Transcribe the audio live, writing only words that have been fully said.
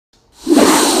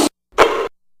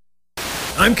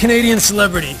I'm Canadian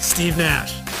celebrity Steve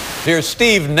Nash. Here's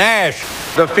Steve Nash.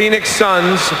 The Phoenix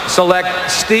Suns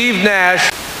select Steve Nash.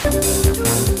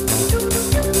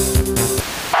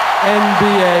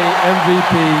 NBA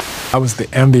MVP. I was the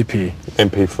MVP.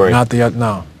 MP3. Not the,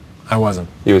 no, I wasn't.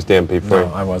 He was the MP3.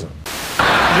 No, I wasn't.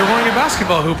 You're wearing a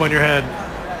basketball hoop on your head.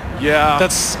 Yeah.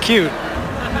 That's cute.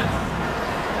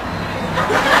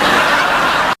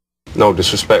 No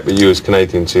disrespect, but you as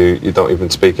Canadians, you don't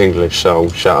even speak English, so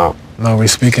shut up. No, we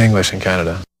speak English in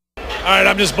Canada. Alright,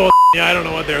 I'm just bull. Yeah, I don't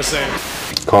know what they're saying.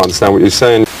 Can't understand what you're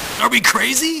saying. Are we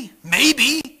crazy?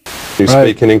 Maybe. You're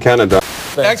speaking in Canada.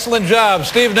 Excellent job.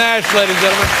 Steve Nash, ladies and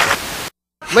gentlemen.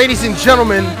 Ladies and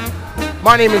gentlemen,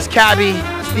 my name is Cabbie,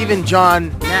 Stephen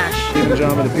John Nash. Stephen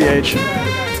John with a PH.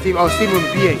 Stephen with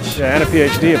a PH. Yeah, and a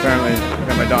PhD apparently. I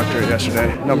got my doctorate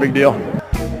yesterday. No big deal.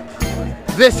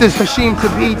 This is Hashim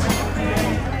Thabit.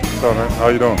 What's up, man? How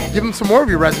you doing? Give him some more of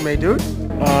your resume, dude.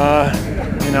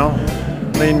 You know,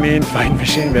 lean, mean, fighting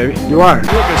machine, baby. You are.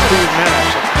 Look at Steve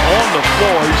Nash. On the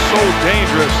floor, he's so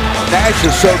dangerous. Nash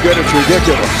is so good, it's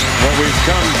ridiculous. What we've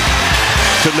come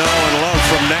to know and love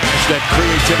from Nash, that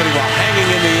creativity while hanging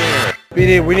in the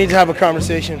air. BD, we need to have a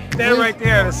conversation. Stand right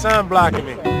there, the sun blocking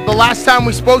me. The last time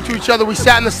we spoke to each other, we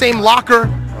sat in the same locker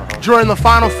during the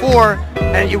Final Four,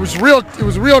 and it was real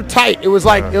tight. It was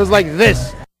like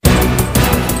this.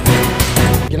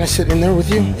 Can I sit in there with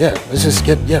you? Yeah, let's just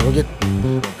get, all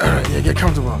right, yeah, get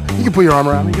comfortable. You can put your arm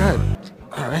around me, go ahead.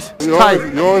 All right.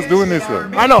 You're always doing this, sir.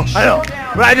 I know.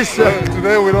 But I just...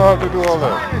 Today we don't have to do all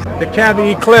that. The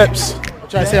Cabbie eclipse.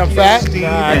 Trying to say I'm fat?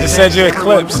 Nah, I just said you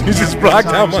eclipse. You just blocked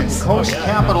out my...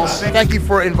 Thank you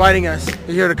for inviting us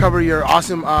here to cover your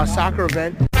awesome soccer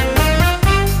event.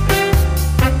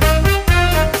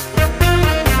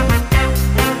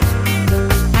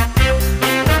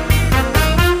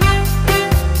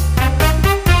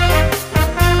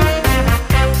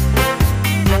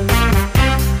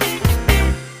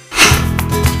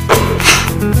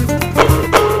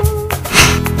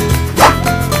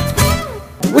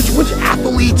 Which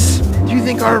athletes do you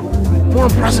think are more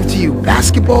impressive to you?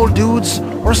 Basketball dudes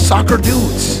or soccer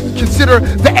dudes? Consider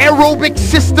the aerobic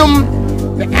system,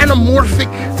 the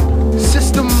anamorphic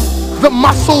system, the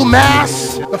muscle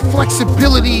mass, the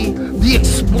flexibility, the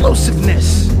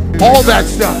explosiveness, all that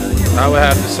stuff. I would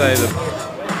have to say that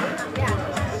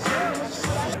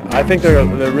I think they're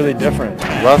really different.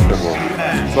 Basketball.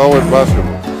 It's always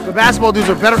basketball. The basketball dudes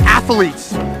are better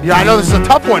athletes. Yeah, I know this is a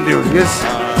tough one, dude, because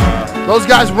those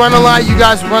guys run a lot, you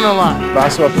guys run a lot.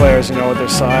 Basketball players, you know, with their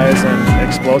size and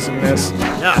explosiveness,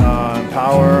 and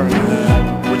power.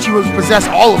 Which you possess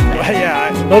all of them.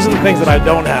 Yeah, those are the things that I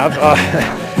don't have.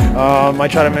 I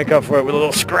try to make up for it with a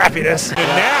little scrappiness. And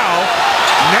now,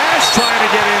 Nash trying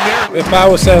to get in there. If I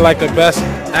would say like the best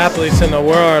athletes in the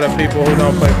world are people who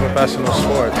don't play professional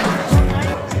sports,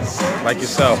 like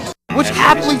yourself. Which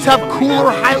athletes have cooler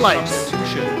highlights?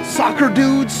 Soccer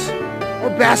dudes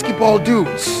or basketball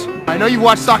dudes? I know you've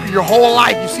watched soccer your whole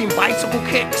life. You've seen bicycle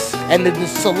kicks and then the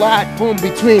salat, boom,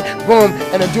 between, boom,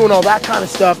 and they're doing all that kind of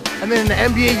stuff. And then in the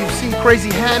NBA, you've seen crazy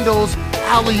handles,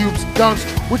 alley-oops, dunks.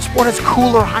 Which sport has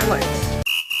cooler highlights?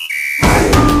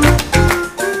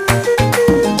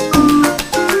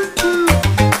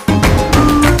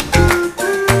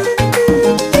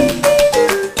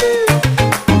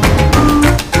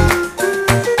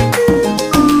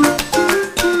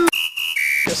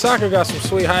 Soccer got some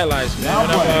sweet highlights, man.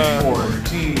 I'm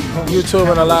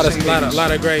YouTubing a lot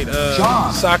of great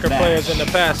soccer players in the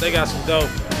past. They got some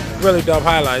really dope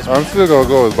highlights. I'm still gonna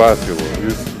go with basketball.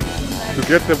 To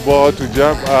get the ball, to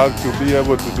jump out, to be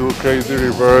able to do crazy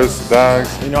reverse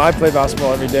dunks. You know, I play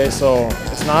basketball every day, so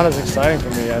it's not as exciting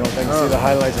for me. I don't think to see the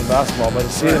highlights in basketball, but to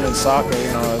see them in soccer,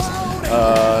 you know, is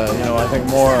I think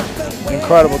more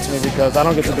incredible to me because I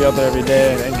don't get to be out there every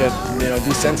day and get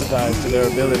desensitized to their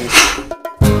abilities.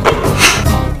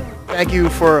 Thank you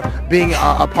for being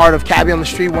a part of Cabbie on the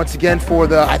Street once again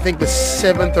for I think the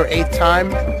 7th or 8th time.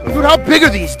 Dude, how big are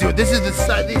these, dude? This is these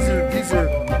are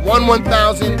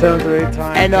 1/1000. 7th or 8th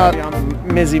time. And on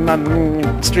Mizzy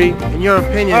Street. In your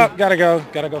opinion? Oh, gotta go,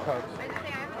 coach.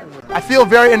 I feel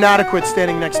very inadequate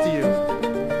standing next to you.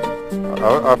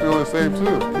 I feel the same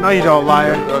too. No, you don't,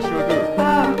 liar. I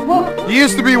sure do. You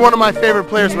used to be one of my favorite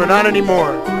players, but not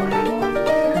anymore.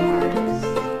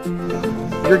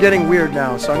 You're getting weird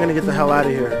now, so I'm gonna get the hell out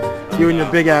of here. You and your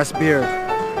big ass beard,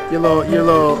 your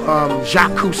little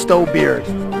Jacques Cousteau beard.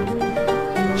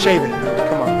 Shave it.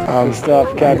 Come on. Good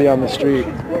stuff. Cabbie on the Street.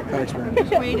 Thanks, man.